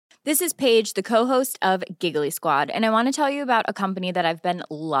This is Paige, the co-host of Giggly Squad, and I want to tell you about a company that I've been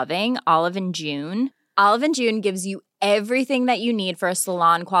loving, Olive & June. Olive & June gives you everything that you need for a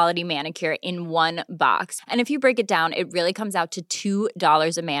salon-quality manicure in one box. And if you break it down, it really comes out to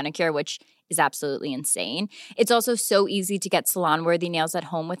 $2 a manicure, which is absolutely insane. It's also so easy to get salon-worthy nails at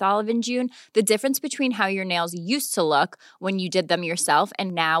home with Olive & June. The difference between how your nails used to look when you did them yourself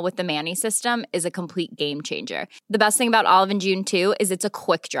and now with the Mani system is a complete game changer. The best thing about Olive & June, too, is it's a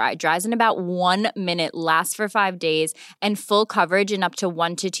quick dry. Dries in about 1 minute, lasts for 5 days, and full coverage in up to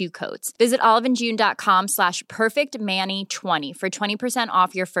 1 to 2 coats. Visit oliveandjune.com/perfectmani20 for 20%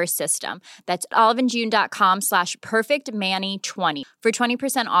 off your first system. That's oliveandjune.com/perfectmani20 for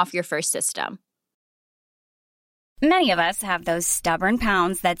 20% off your first system. Many of us have those stubborn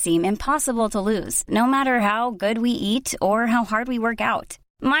pounds that seem impossible to lose, no matter how good we eat or how hard we work out.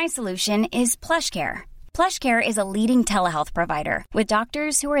 My solution is PlushCare. PlushCare is a leading telehealth provider with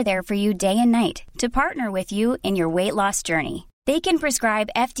doctors who are there for you day and night to partner with you in your weight loss journey. They can prescribe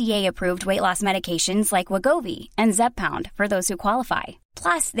FDA-approved weight loss medications like Wegovy and Zepbound for those who qualify.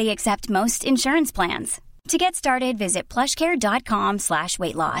 Plus, they accept most insurance plans. To get started, visit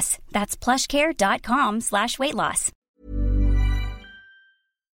plushcare.com/weightloss. That's plushcare.com/weightloss.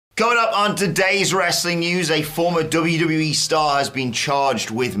 Coming up on today's wrestling news, a former WWE star has been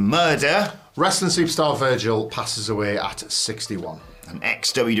charged with murder. Wrestling superstar Virgil passes away at 61. An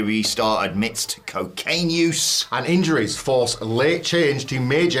ex-WWE star admits to cocaine use. And injuries force a late change to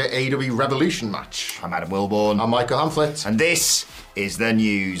major AEW Revolution match. I'm Adam Wilborn. I'm Michael Hamflett. And this is the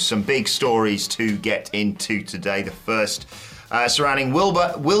news. Some big stories to get into today. The first surrounding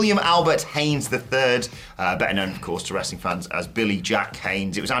William Albert Haynes III, better known, of course, to wrestling fans as Billy Jack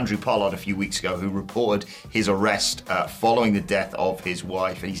Haynes. It was Andrew Pollard a few weeks ago who reported his arrest following the death of his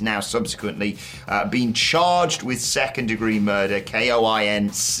wife, and he's now subsequently been charged with second-degree murder,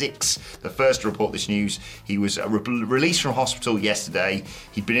 KOIN 6. The first to report this news, he was released from hospital yesterday.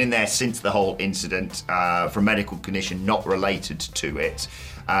 He'd been in there since the whole incident for a medical condition not related to it.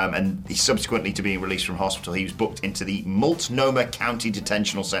 And subsequently to being released from hospital, he was booked into the Multnomah County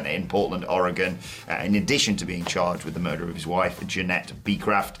Detentional Center in Portland, Oregon, in addition to being charged with the murder of his wife, Jeanette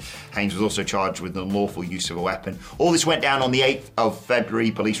Beecraft. Haynes was also charged with unlawful use of a weapon. All this went down on the 8th of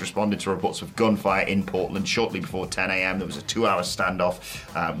February. Police responded to reports of gunfire in Portland shortly before 10 a.m. There was a 2-hour standoff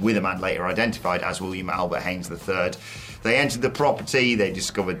with a man later identified as William Albert Haynes III. They entered the property, they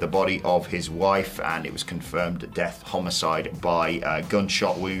discovered the body of his wife, and it was confirmed death, homicide by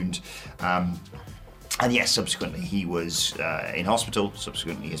gunshot wound. And yes, subsequently he was in hospital,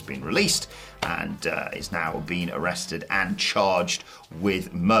 subsequently has been released, and is now being arrested and charged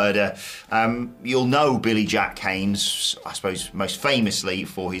with murder. You'll know Billy Jack Haynes, I suppose most famously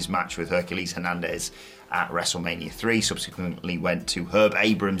for his match with Hercules Hernandez at WrestleMania 3, subsequently went to Herb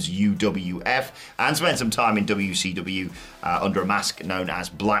Abrams' UWF and spent some time in WCW under a mask known as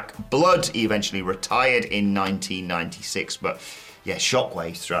Black Blood. He eventually retired in 1996, but yeah,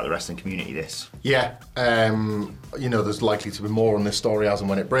 shockwaves throughout the wrestling community, this. Yeah, there's likely to be more on this story as and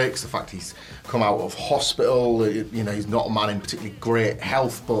when it breaks. The fact he's come out of hospital, he's not a man in particularly great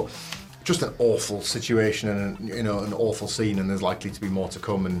health, but just an awful situation and an awful scene, and there's likely to be more to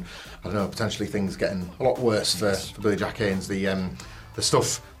come, and I don't know, potentially things getting a lot worse for Billy Jack Haynes. The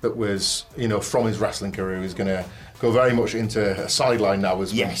stuff that was from his wrestling career is going to go very much into a sideline now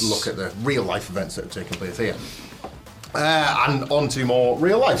as we look at the real life events that have taken place here. And on to more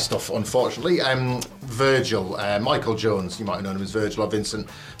real life stuff, unfortunately. Virgil, Michael Jones, you might have known him as Virgil or Vincent,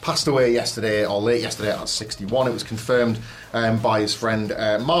 passed away late yesterday at 61. It was confirmed by his friend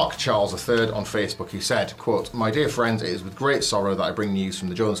Mark Charles III on Facebook, who said, quote, "My dear friends, it is with great sorrow that I bring news from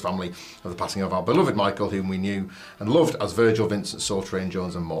the Jones family of the passing of our beloved Michael, whom we knew and loved as Virgil, Vincent, Soul Train,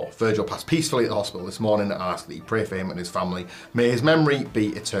 Jones and more. Virgil passed peacefully at the hospital this morning, and I ask that you pray for him and his family. May his memory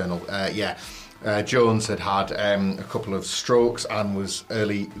be eternal." Jones had a couple of strokes and was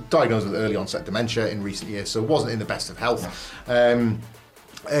diagnosed with early onset dementia in recent years, so wasn't in the best of health.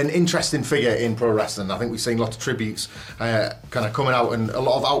 An interesting figure in pro wrestling. I think we've seen lots of tributes kind of coming out, and a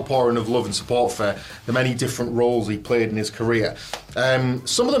lot of outpouring of love and support for the many different roles he played in his career.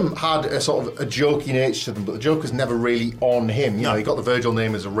 Some of them had a sort of a jokey nature to them, but the joke was never really on him. He got the Virgil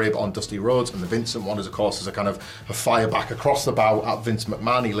name as a rib on Dusty Rhodes, and the Vincent one, as a kind of a fire back across the bow at Vince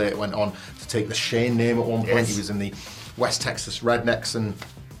McMahon. He later went on to take the Shane name at one point. He was in the West Texas Rednecks, and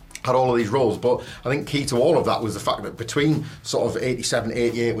had all of these roles, but I think key to all of that was the fact that between sort of 87,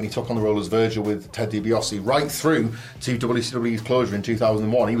 88, when he took on the role as Virgil with Ted DiBiase, right through to WCW's closure in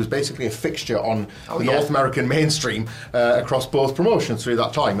 2001, he was basically a fixture on the North American mainstream across both promotions through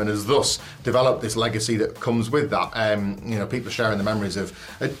that time, and has thus developed this legacy that comes with that. People sharing the memories of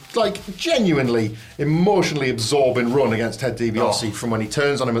a genuinely emotionally absorbing run against Ted DiBiase, from when he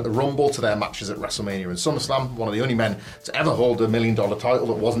turns on him at the Rumble to their matches at WrestleMania and SummerSlam. One of the only men to ever hold a $1 million title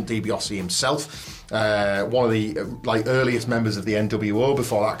that wasn't DiBiase himself. One of the earliest members of the NWO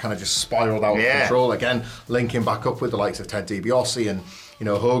before that kind of just spiraled out of control. Again, linking back up with the likes of Ted DiBiase and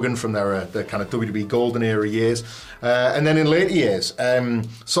Hogan from their kind of WWE golden era years. And then in later years,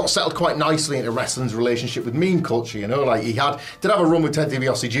 sort of settled quite nicely into wrestling's relationship with meme culture. He did have a run with Ted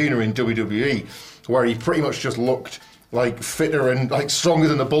DiBiase Jr. in WWE, where he pretty much just looked fitter and stronger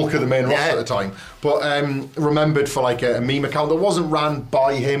than the bulk of the main roster at the time, but remembered for a meme account that wasn't ran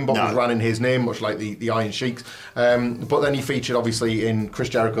by him, but was ran in his name, much like the Iron Sheiks. But then he featured obviously in Chris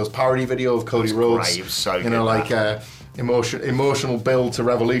Jericho's parody video of Cody Rhodes. Great. It was so good, emotional build to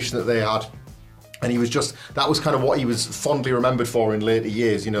Revolution that they had. And he was that was kind of what he was fondly remembered for in later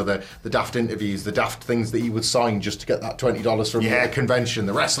years, the daft interviews, the daft things that he would sign just to get that $20 from a convention,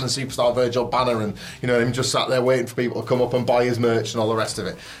 the wrestling superstar Virgil banner, and him just sat there waiting for people to come up and buy his merch and all the rest of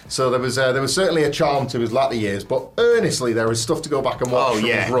it. So there was certainly a charm to his latter years, but earnestly there is stuff to go back and watch from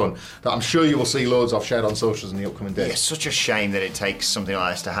his run that I'm sure you will see loads of shared on socials in the upcoming days. Yeah, it's such a shame that it takes something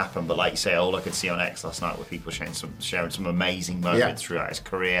like this to happen, but like you say, all I could see on X last night were people sharing some amazing moments throughout his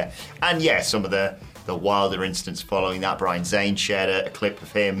career, and some of the wilder incidents following that. Brian Zane shared a clip of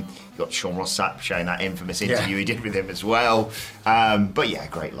him. You got Sean Ross Sapp showing that infamous interview he did with him as well.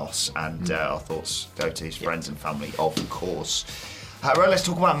 Great loss, and our thoughts go to his friends and family, of course. Right, let's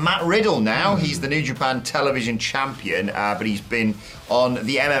talk about Matt Riddle now. He's the New Japan Television Champion, but he's been on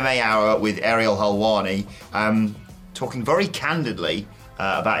the MMA Hour with Ariel Helwani, talking very candidly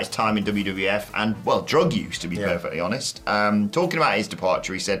about his time in WWF and, drug use, to be perfectly honest. Talking about his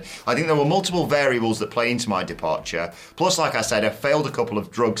departure, he said, I think there were multiple variables that play into my departure. Plus, like I said, I failed a couple of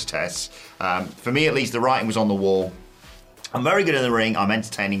drugs tests. For me, at least, the writing was on the wall. I'm very good in the ring, I'm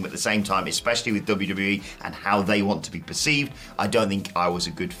entertaining, but at the same time, especially with WWE and how they want to be perceived, I don't think I was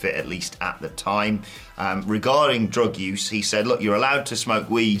a good fit, at least at the time. Regarding drug use, he said, look, you're allowed to smoke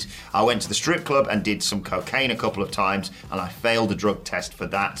weed. I went to the strip club and did some cocaine a couple of times, and I failed a drug test for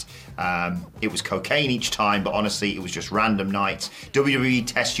that. It was cocaine each time, but honestly, it was just random nights. WWE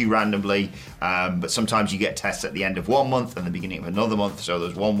tests you randomly, but sometimes you get tests at the end of 1 month and the beginning of another month. So there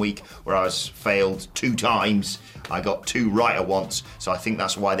was 1 week where I was failed 2 times. I got 2 right at once, so I think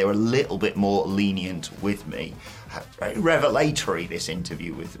that's why they were a little bit more lenient with me. Very revelatory, this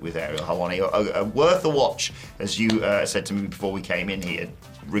interview with Ariel Helwani. Worth a watch, as you said to me before we came in here,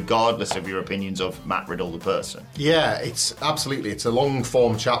 regardless of your opinions of Matt Riddle the person. Yeah, it's a long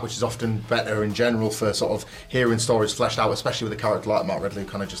form chat, which is often better in general for sort of hearing stories fleshed out, especially with a character like Matt Riddle who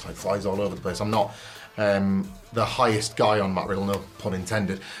kind of just flies all over the place. I'm not the highest guy on Matt Riddle, no pun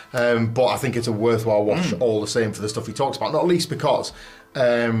intended, but I think it's a worthwhile watch all the same for the stuff he talks about, not least because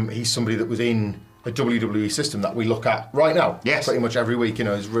he's somebody that was in a WWE system that we look at right now. Yes. Pretty much every week,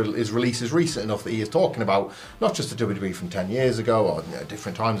 his release is recent enough that he is talking about not just the WWE from 10 years ago or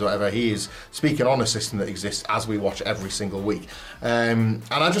different times or whatever. He is speaking on a system that exists as we watch every single week. And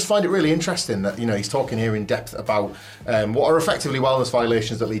I just find it really interesting that, he's talking here in depth about what are effectively wellness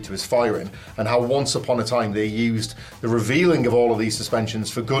violations that lead to his firing, and how once upon a time they used the revealing of all of these suspensions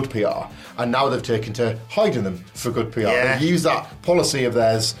for good PR, and now they've taken to hiding them for good PR. Yeah. They've used that policy of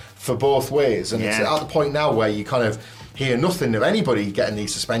theirs for both ways, and it's at the point now where you kind of hear nothing of anybody getting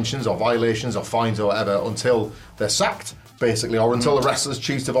these suspensions or violations or fines or whatever until they're sacked, basically, or until the wrestlers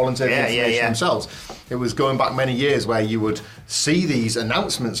choose to volunteer the information themselves. It was going back many years where you would see these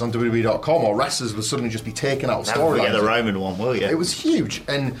announcements on WWE.com, or wrestlers would suddenly just be taken out of storylines. Never forget the Roman one, will you? It was huge,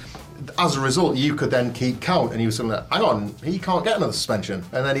 and as a result, you could then keep count, and he was saying, hang on, he can't get another suspension,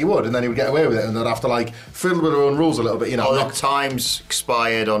 and then he would get away with it, and they'd have to fiddle with their own rules a little bit, All the times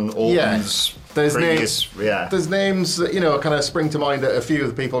expired on Orton's there's names that kind of spring to mind that a few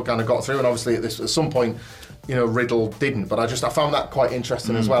of the people kind of got through, and obviously at some point, Riddle didn't, but I found that quite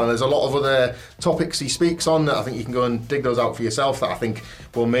interesting as well. And there's a lot of other topics he speaks on that I think you can go and dig those out for yourself, that I think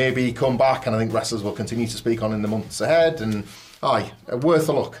will maybe come back, and I think wrestlers will continue to speak on in the months ahead. And worth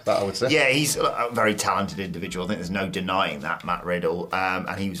a look, that I would say. Yeah, he's a very talented individual. I think there's no denying that, Matt Riddle.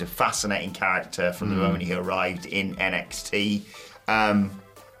 And he was a fascinating character from the moment he arrived in NXT.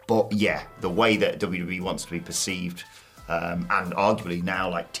 But yeah, the way that WWE wants to be perceived, and arguably now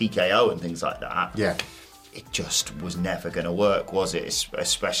like TKO and things like that. Yeah. it just was never going to work, was it?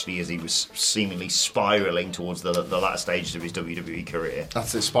 Especially as he was seemingly spiralling towards the latter stages of his WWE career.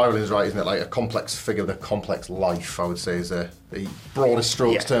 That's it. Spiraling is right, isn't it? Like a complex figure with a complex life, I would say, is the broadest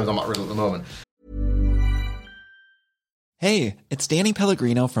strokes terms on Matt Riddle at the moment. Hey, it's Danny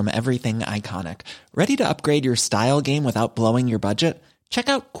Pellegrino from Everything Iconic. Ready to upgrade your style game without blowing your budget? Check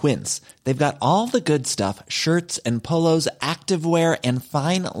out Quince. They've got all the good stuff, shirts and polos, activewear, and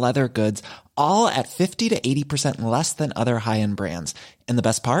fine leather goods, all at 50 to 80% less than other high-end brands. And the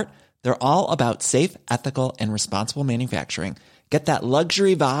best part? They're all about safe, ethical, and responsible manufacturing. Get that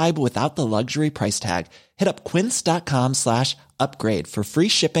luxury vibe without the luxury price tag. Hit up quince.com/upgrade for free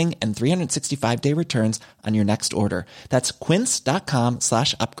shipping and 365-day returns on your next order. That's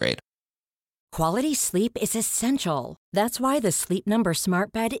quince.com/upgrade. Quality sleep is essential. That's why the Sleep Number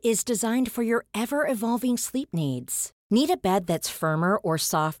Smart Bed is designed for your ever-evolving sleep needs. Need a bed that's firmer or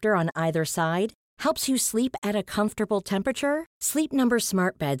softer on either side? Helps you sleep at a comfortable temperature? Sleep Number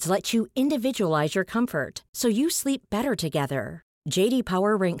Smart Beds let you individualize your comfort, so you sleep better together. J.D.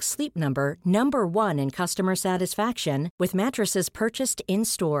 Power ranks Sleep Number number 1 in customer satisfaction with mattresses purchased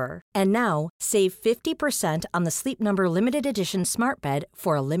in-store. And now, save 50% on the Sleep Number Limited Edition Smart Bed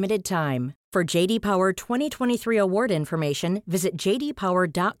for a limited time. For J.D. Power 2023 award information, visit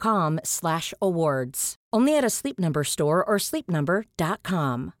jdpower.com/awards. Only at a Sleep Number store or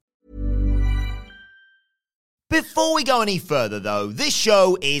sleepnumber.com. Before we go any further, though, this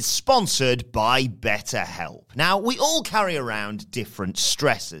show is sponsored by BetterHelp. Now, we all carry around different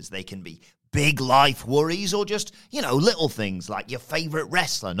stressors. They can be big life worries or just, little things like your favorite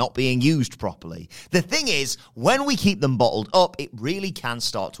wrestler not being used properly. The thing is, when we keep them bottled up, it really can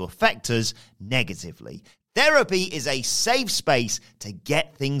start to affect us negatively. Therapy is a safe space to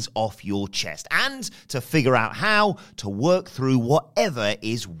get things off your chest and to figure out how to work through whatever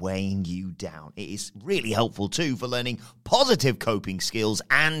is weighing you down. It is really helpful too for learning positive coping skills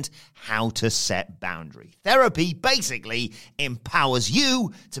and how to set boundaries. Therapy basically empowers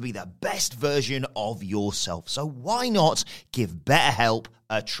you to be the best version of yourself. So why not give BetterHelp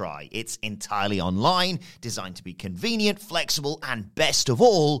a try? It's entirely online, designed to be convenient, flexible, and best of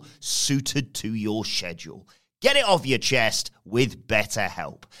all, suited to your schedule. Get it off your chest with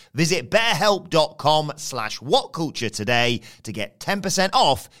BetterHelp. Visit betterhelp.com/whatculture today to get 10%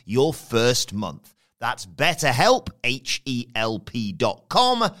 off your first month. That's BetterHelp,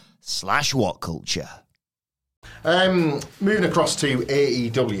 HELP.com/whatculture. Moving across to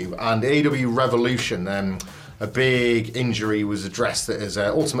AEW and AEW Revolution. A big injury was addressed that has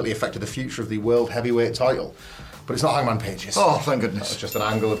ultimately affected the future of the World Heavyweight title. But it's not Hangman Page's. Oh, thank goodness. That was just an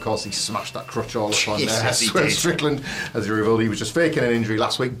angle. Of course, he smashed that crutch all up on Yes, he did. Strickland. As he revealed, he was just faking an injury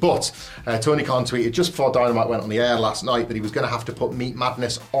last week. But Tony Khan tweeted just before Dynamite went on the air last night that he was going to have to put Meat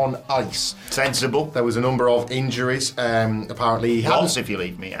Madness on ice. Sensible. There was a number of injuries. Apparently, he Lots if you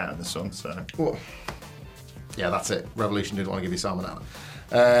leave meat out in the sun, so... Well, yeah, that's it. Revolution didn't want to give you salmonella.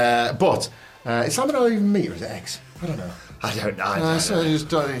 But is salmonella even meat or is it eggs? I don't know. I don't know.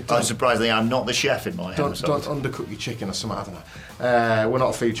 Unsurprisingly, I'm not the chef in my house. Don't undercook your chicken or something, I don't know. We're not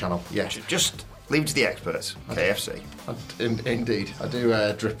a food channel yet. Just leave it to the experts. KFC. Indeed. I do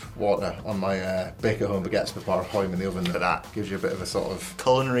drip water on my bake-at-home baguettes before I hoy them in the oven. For that. Gives you a bit of a sort of...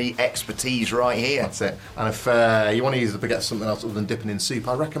 culinary expertise right here. That's it. And if you want to use the baguettes something else other than dipping in soup,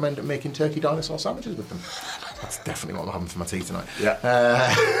 I recommend making turkey dinosaur sandwiches with them. That's definitely what I'm having for my tea tonight.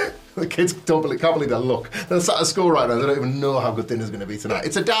 Yeah. The kids can't believe their luck. They're sat at school right now. They don't even know how good dinner's going to be tonight.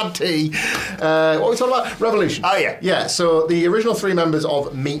 It's a dad tea. What are we talking about? Revolution. Oh, yeah. Yeah, so the original 3 members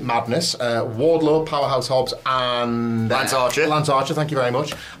of Meat Madness, Wardlow, Powerhouse Hobbs, and... Lance Archer. Lance Archer, thank you very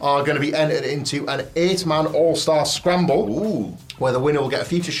much, are going to be entered into an 8-man all-star scramble. Ooh. Where the winner will get a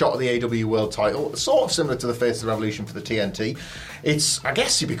future shot at the AEW World title, sort of similar to the Face of the Revolution for the TNT. It's, I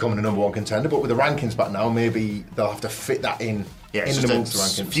guess, you're becoming a number 1 contender, but with the rankings back now, maybe they'll have to fit that in. Yeah, it's amongst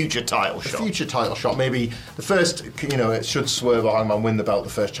just the a rankings. future title shot. A future title shot. Maybe the first, it should Swerve or Hangman win the belt, the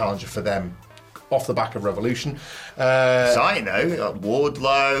first challenger for them off the back of Revolution. Exciting though,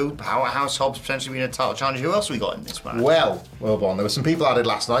 Wardlow, Powerhouse Hobbs potentially being a title challenger. Who else have we got in this match? Well, Bon, there were some people added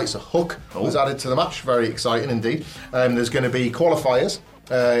last night. So Hook was added to the match. Very exciting indeed. There's going to be qualifiers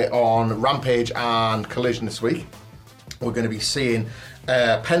on Rampage and Collision this week. We're going to be seeing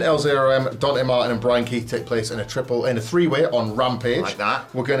Pent L0M, Dante Martin and Brian Keith take place in a 3-way on Rampage. Like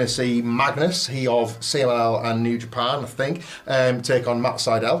that. We're going to see Magnus, he of CMLL and New Japan, I think, take on Matt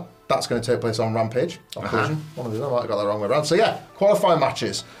Sydal. That's going to take place on Rampage. Or Collision. One of these, I might have got that wrong way around. So yeah, qualifying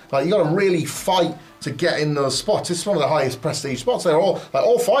matches. Like, you got to really fight to get in those spots. It's one of the highest prestige spots. They're all 5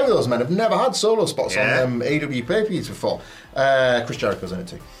 of those men have never had solo spots on AEW pay-per-views before. Chris Jericho's in it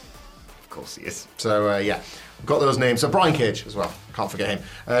too. course he is. So, we've got those names. So, Brian Cage as well. Can't forget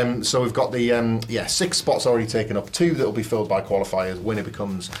him. So, we've got the, 6 spots already taken up. 2 that will be filled by qualifiers. Winner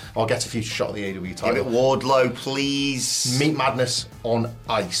becomes, or gets a future shot at the AEW title. Give it Wardlow, please. Meat Madness on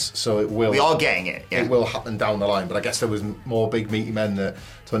ice. So, it will. We are getting it, yeah. It will happen down the line. But I guess there was more big meaty men that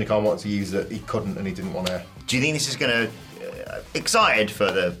Tony Khan wanted to use that he couldn't and he didn't want to. Do you think this is going to... excited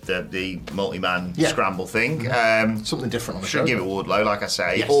for the multi-man scramble thing. Something different on the show. show. Should give it Wardlow, like I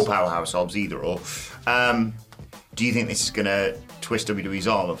say. Yes. All powerhouse obs, either or. Do you think this is going to twist WWE's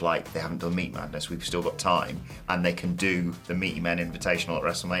arm of like, they haven't done Meat Madness, we've still got time, and they can do the Meaty Men Invitational at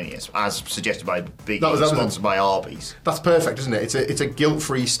WrestleMania, as suggested by Big E, sponsored by Arby's? That's perfect, isn't it? It's a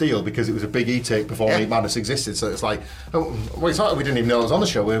guilt-free steal because it was a Big E take before Meat Madness existed. So it's like, it's not like we didn't even know it was on the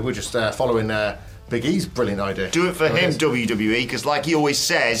show. We're just following Big E's brilliant idea. Do it for him, WWE, because like he always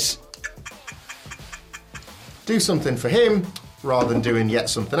says, do something for him rather than doing yet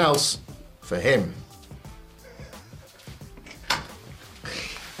something else for him.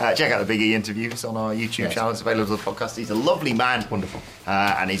 Check out the Big E interviews on our YouTube channel. It's available as a podcast. He's a lovely man. Wonderful.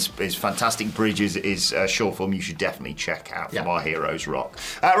 And his fantastic bridges is a short film you should definitely check out from Our Heroes Rock.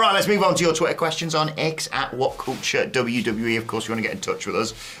 Right, let's move on to your Twitter questions on X at WhatCultureWWE. Of course, you want to get in touch with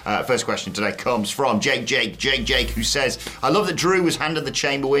us. First question today comes from Jake, who says, I love that Drew was handed the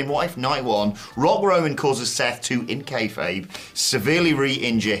Chamber win. What if night 1, Rock Roman causes Seth to, in kayfabe, severely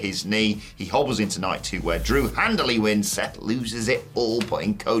re-injure his knee? He hobbles into night 2 where Drew handily wins. Seth loses it all,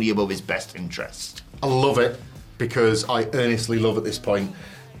 putting Cody above his best interest. I love it because I earnestly love at this point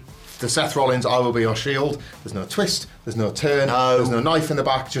the Seth Rollins, I will be your shield. There's no twist, there's no turn, there's no knife in the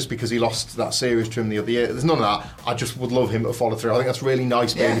back just because he lost that series to him the other year. There's none of that. I just would love him to follow through. I think that's really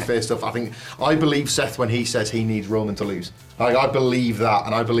nice babyface stuff. I believe Seth when he says he needs Roman to lose. I believe that,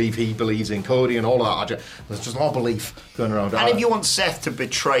 and I believe he believes in Cody and all of that. There's just a lot of belief going around. And if you want Seth to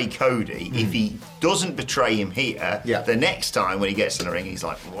betray Cody, if he doesn't betray him here, the next time when he gets in the ring, he's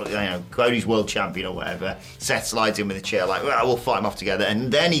like, well, Cody's world champion or whatever. Seth slides in with a chair like, well, we'll fight him off together,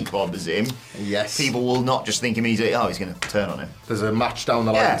 and then he clobbers him. Yes. People will not just think immediately, he's going to turn on him. There's a match down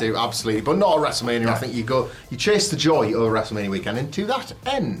the line to do, absolutely, but not at WrestleMania. I think you chase the joy over WrestleMania weekend, and to that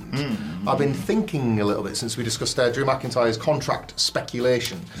end, I've been thinking a little bit since we discussed Drew McIntyre's contract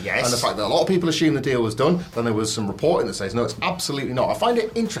speculation. Yes. And the fact that a lot of people assume the deal was done, then there was some reporting that says, no, it's absolutely not. I find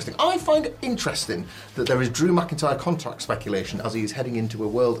it interesting that there is Drew McIntyre contract speculation as he is heading into a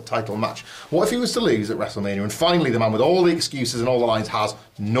world title match. What if he was to lose at WrestleMania and finally the man with all the excuses and all the lines has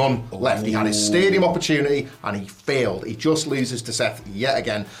none left? He had his stadium opportunity and he failed. He just loses to Seth yet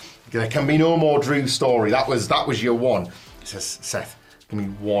again. There can be no more Drew story. That was your one. He says, Seth, give me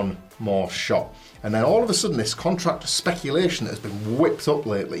one more shot. And then all of a sudden, this contract speculation that has been whipped up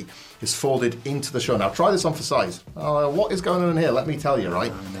lately is folded into the show. Now, try this on for size. What is going on in here? Let me tell you,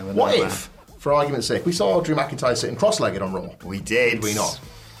 right? What if, for argument's sake, we saw Drew McIntyre sitting cross-legged on Raw? We did. Did we not?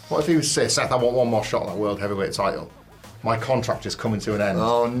 What if he was to say, Seth, I want one more shot at that World Heavyweight title. My contract is coming to an end.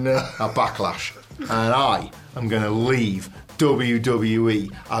 Oh, no. A backlash. And I am going to leave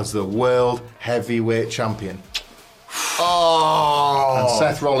WWE as the World Heavyweight Champion. And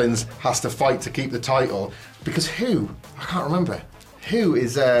Seth Rollins has to fight to keep the title because I can't remember. Who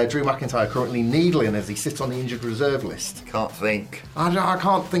is Drew McIntyre currently needling as he sits on the injured reserve list? Can't think. I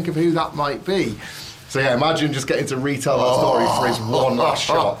can't think of who that might be. So yeah, imagine just getting to retell that story for his one last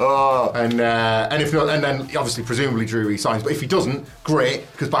shot, and if not, and then obviously presumably Drew resigns. But if he doesn't,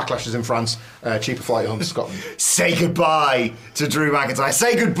 great, because Backlash is in France, cheaper flight home to Scotland. Say goodbye to Drew McIntyre.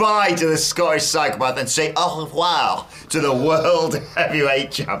 Say goodbye to the Scottish psychopath, and say au revoir to the World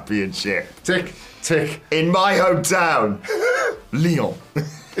Heavyweight Championship. Tick, tick. In my hometown, Lyon.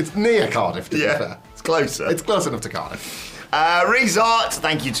 It's near Cardiff, to be fair. It's closer. It's close enough to Cardiff. Reese Art,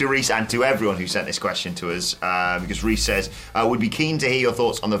 thank you to Reese and to everyone who sent this question to us, because Reese says, would be keen to hear your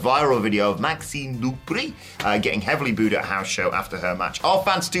thoughts on the viral video of Maxine Dupri getting heavily booed at a house show after her match. Are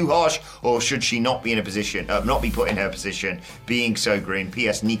fans too harsh, or should she not be in a position, not be put in her position, being so green?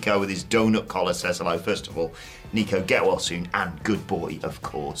 P.S. Nico with his donut collar says hello. First of all, Nico, get well soon, and good boy, of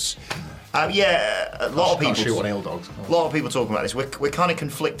course. A lot of people shoot on ill dogs. A lot of people talking about this. We're kind of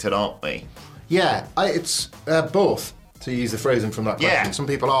conflicted, aren't we? Yeah, it's both. To use the phrasing from that question, Yeah. some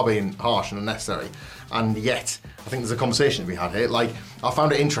people are being harsh and unnecessary, and yet I think there's a conversation to be had here. Like, I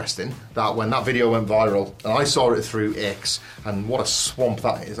found it interesting that when that video went viral, and I saw it through X, and what a swamp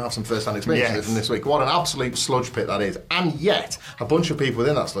that is. I have some first-hand experience of it from this week. What an absolute sludge pit that is, and yet a bunch of people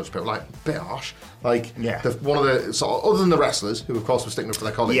within that sludge pit were like, a bit harsh. Like, one of the sort of, other than the wrestlers, who of course were sticking up for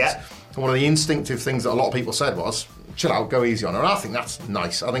their colleagues. Yeah. One of the instinctive things that a lot of people said was, chill out, go easy on her. And I think that's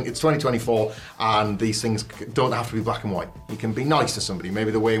nice. I think it's 2024 and these things don't have to be black and white. You can be nice to somebody.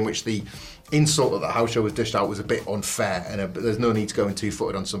 Maybe the way in which the insult that the house show was dished out was a bit unfair, and there's no need to go in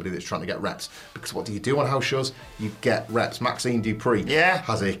two-footed on somebody that's trying to get reps. Because what do you do on house shows? You get reps. Maxine Dupree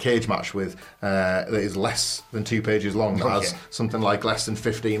has a cage match with that is less than 2 pages long, that has something like less than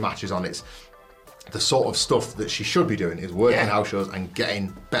 15 matches on it. The sort of stuff that she should be doing is working house shows and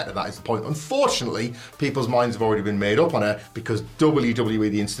getting better. That is the point. Unfortunately, people's minds have already been made up on her because WWE,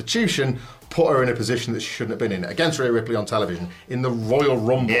 the institution, put her in a position that she shouldn't have been in. Against Rhea Ripley on television, in the Royal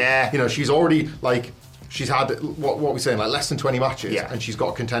Rumble. You know, she's already, like, she's had, what we're saying, like less than 20 matches, and she's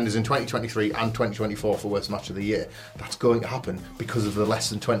got contenders in 2023 and 2024 for Worst Match of the Year. That's going to happen because of the less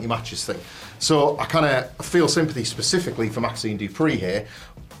than 20 matches thing. So I kind of feel sympathy specifically for Maxine Dupree here.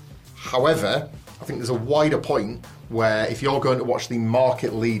 However, I think there's a wider point where if you're going to watch the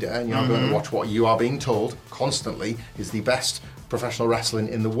market leader and you're going to watch what you are being told constantly is the best professional wrestling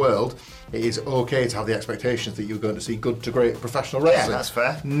in the world, it is okay to have the expectations that you're going to see good to great professional wrestling. Yeah, that's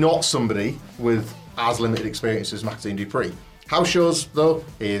fair. Not somebody with as limited experience as Maxine Dupree. House shows, though,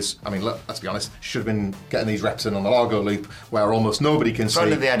 is, I mean, look, let's be honest, should have been getting these reps in on the Largo Loop where almost nobody can see.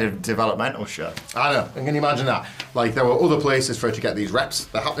 Only they had a developmental show. I know, and can you imagine that? Like, there were other places for her to get these reps.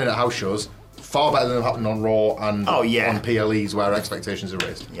 They're happening at house shows. Far better than them happening on Raw and on PLEs where expectations are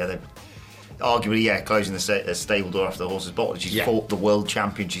raised. Yeah, they're arguably, closing the stable door after the horse's bolted. She's fought the world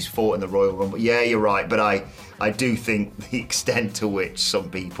champion, she's fought in the Royal Rumble. Yeah, you're right, but I do think the extent to which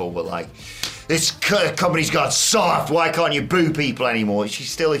some people were like, this company's got soft, why can't you boo people anymore? She's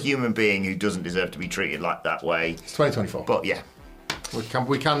still a human being who doesn't deserve to be treated like that way. It's 2024. But yeah.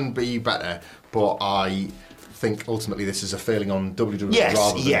 We can be better, but I think ultimately this is a failing on WWE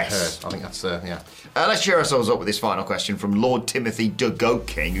rather than her. I think that's, let's cheer ourselves up with this final question from Lord Timothy the Goat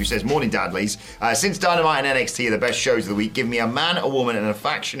King, who says, Morning Dadleys, since Dynamite and NXT are the best shows of the week, give me a man, a woman and a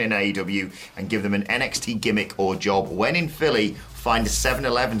faction in AEW and give them an NXT gimmick or job. When in Philly, find a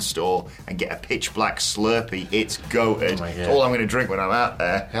 7-Eleven store and get a pitch black Slurpee. It's goated. It's all I'm going to drink when I'm out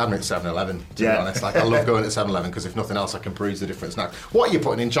there. I haven't at 7-Eleven, to be honest. Like, I love going to 7-Eleven because if nothing else, I can peruse the different snacks. What are you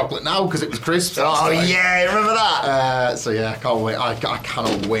putting in chocolate now? Because it was crisps. Oh, yeah, remember that? I can't wait. I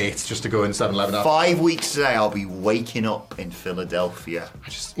cannot wait just to go in 7-Eleven. 5 weeks today, I'll be waking up in Philadelphia. I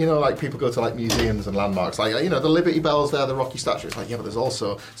just, like people go to like museums and landmarks, like, the Liberty Bells there, the Rocky statue. It's like, yeah, but there's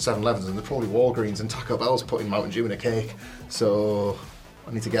also 7-Elevens and there's probably Walgreens and Taco Bell's putting Mountain Dew in a cake. So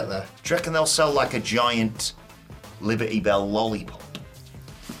I need to get there. Do you reckon they'll sell like a giant Liberty Bell lollipop?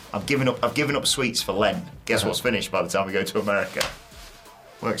 I've given up sweets for Lent. Guess what's finished by the time we go to America?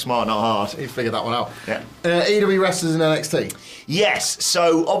 Work smart, not hard. You figured that one out. Yeah. AEW wrestlers in NXT. Yes.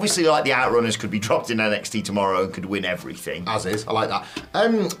 So obviously, like the Outrunners could be dropped in NXT tomorrow and could win everything. As is, I like that.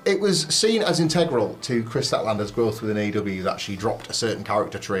 It was seen as integral to Chris Statlander's growth within AEW that she dropped a certain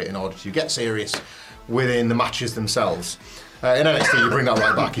character trait in order to get serious within the matches themselves. In NXT, you bring that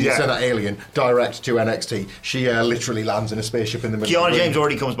right back. You send that alien direct to NXT. She literally lands in a spaceship in the middle. Kiana James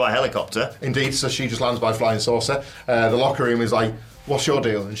already comes by helicopter. Indeed, so she just lands by flying saucer. The locker room is like, what's your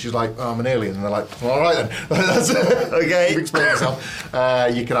deal? And she's like, I'm an alien. And they're like, well, all right then. That's okay. You've explained yourself.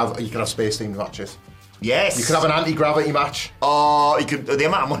 You could have space-themed matches. Yes. You could have an anti-gravity match. Oh, you could. The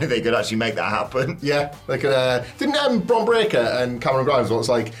amount of money they could actually make that happen. Yeah, they could. Didn't Bron Breakker and Cameron Grimes once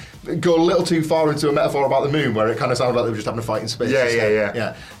go a little too far into a metaphor about the moon, where it kind of sounded like they were just having a fight in space?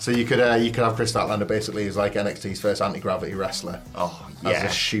 Yeah. So you could have Chris Statlander basically as like NXT's first anti-gravity wrestler. Oh, yeah.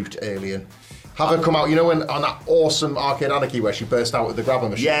 As a shoot alien. Have her come out, when on that awesome Arcade Anarchy where she burst out with the grabber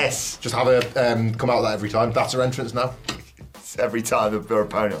machine. Yes. Just have her come out of that every time. That's her entrance now. Every time her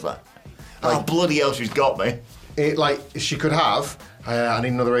opponent's like, oh, bloody hell, she's got me. She could have, I need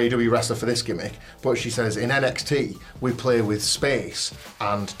another AEW wrestler for this gimmick, but she says, in NXT, we play with space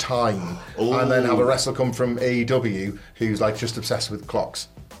and time. Ooh. And then have a wrestler come from AEW who's like just obsessed with clocks.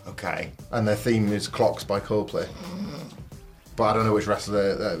 Okay. And their theme is Clocks by Coldplay. But I don't know which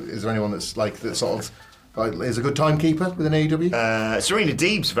wrestler, is there anyone that's like, that sort of, is a good timekeeper within AEW? Serena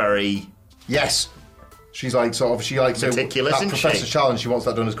Deeb's very... Yes. She's like meticulous, that Professor's Challenge, she wants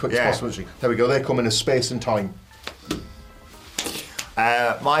that done as quick as possible, doesn't she? There we go, they come in as space and time.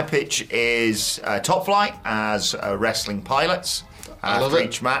 My pitch is Top Flight as wrestling pilots. After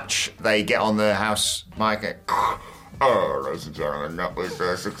each match, they get on the house mic and... Oh, ladies and gentlemen, that was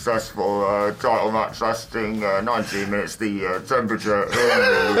a successful title match lasting 19 minutes. The temperature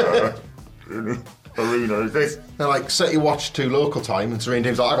in the arena is this. They're like, set your watch to local time, and Serena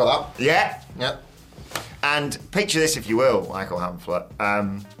Deeb's like, I got that. Yeah. And picture this, if you will, Michael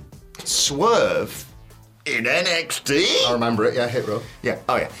Hamflett. Swerve in NXT. I remember it, yeah, Hit Row. Yeah,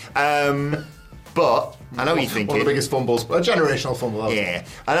 oh yeah. But I know what you're thinking. One of the biggest fumbles, a generational fumble. Yeah,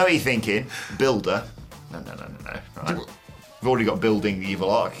 I know what you're thinking. Builder. No. Right. We've already got Building the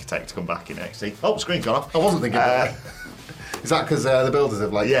Evil Architect to come back in NXT. Oh, screen's gone off. I wasn't thinking that. Is that because the builders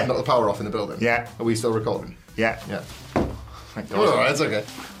have knocked the power off in the building? Yeah. Are we still recording? Yeah. Thank God. All right, it's okay.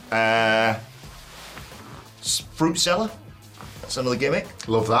 Fruit Seller. That's another gimmick.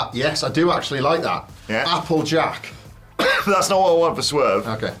 Love that. Yes, I do actually like that. Yeah. Applejack. That's not what I want for Swerve.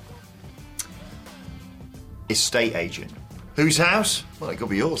 Okay. Estate agent. Whose house? Well, it could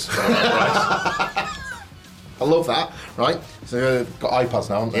be yours. I love that, right? So they've got iPads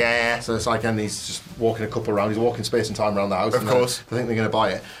now, haven't they? Yeah. So it's like, and he's just walking a couple around. He's walking space and time around the house. Of course. I think they're going to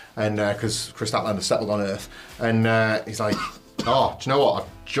buy it, and because Chris Statlander settled on Earth, and he's like, "Oh, do you know what?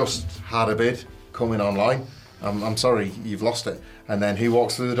 I've just had a bid coming online. I'm sorry, you've lost it." And then who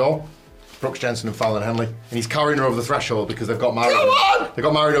walks through the door? Brooks Jensen and Fallon Henley, and he's carrying her over the threshold because they've got married. Come on! They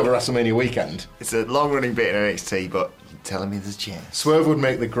got married over WrestleMania weekend. It's a long-running bit in NXT, but you're telling me there's a chance. Swerve would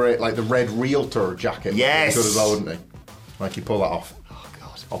make the great, the red realtor jacket. Yes. Good as well, wouldn't he? Like, you pull that off. Oh,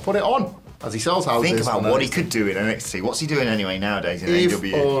 God. I'll put it on as he sells houses. Think about what he could do in NXT. What's he doing anyway nowadays in If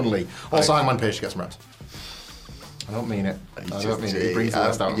AEW? only. Also, Iron Man Page to get some reps. I don't mean it. I don't mean it. He brings the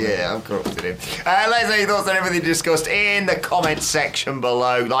rest out. Yeah, I'm corrupted him. Let us know your thoughts on everything discussed in the comments section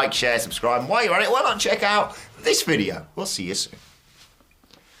below. Like, share, subscribe. And while you're at it, why not check out this video? We'll see you soon.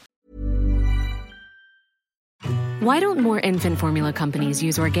 Why don't more infant formula companies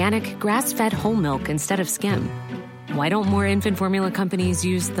use organic, grass-fed whole milk instead of skim? Why don't more infant formula companies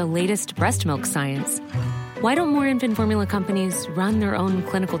use the latest breast milk science? Why don't more infant formula companies run their own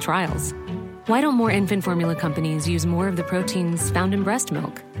clinical trials? Why don't more infant formula companies use more of the proteins found in breast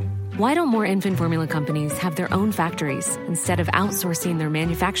milk? Why don't more infant formula companies have their own factories instead of outsourcing their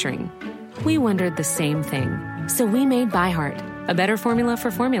manufacturing? We wondered the same thing. So we made ByHeart, a better formula for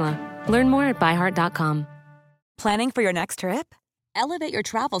formula. Learn more at byheart.com. Planning for your next trip? Elevate your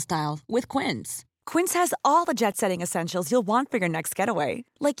travel style with Quince. Quince has all the jet-setting essentials you'll want for your next getaway,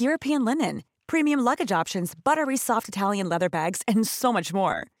 like European linen, premium luggage options, buttery soft Italian leather bags, and so much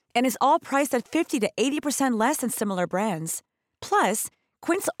more. And is all priced at 50 to 80% less than similar brands. Plus,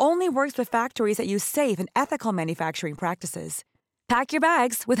 Quince only works with factories that use safe and ethical manufacturing practices. Pack your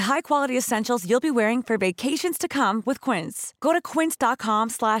bags with high-quality essentials you'll be wearing for vacations to come with Quince. Go to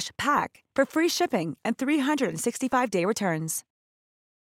quince.com/pack for free shipping and 365-day returns.